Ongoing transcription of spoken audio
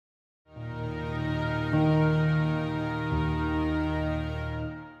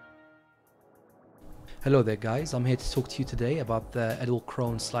Hello there guys, I'm here to talk to you today about the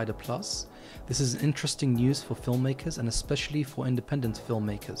Edelkrone Slider Plus. This is interesting news for filmmakers and especially for independent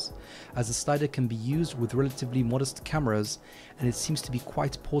filmmakers, as the slider can be used with relatively modest cameras and it seems to be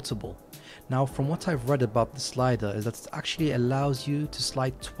quite portable. Now from what I've read about the slider is that it actually allows you to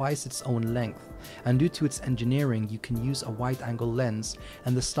slide twice its own length, and due to its engineering you can use a wide angle lens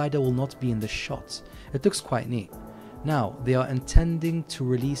and the slider will not be in the shot. It looks quite neat. Now, they are intending to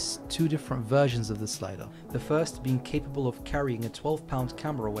release two different versions of the slider. The first being capable of carrying a 12-pound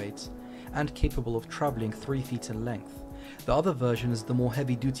camera weight and capable of traveling 3 feet in length. The other version is the more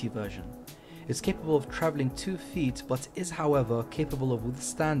heavy-duty version. It's capable of traveling 2 feet but is however capable of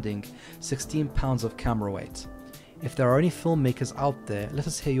withstanding 16 pounds of camera weight. If there are any filmmakers out there, let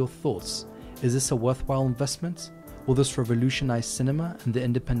us hear your thoughts. Is this a worthwhile investment? Will this revolutionize cinema and the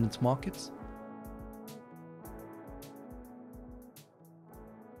independent market?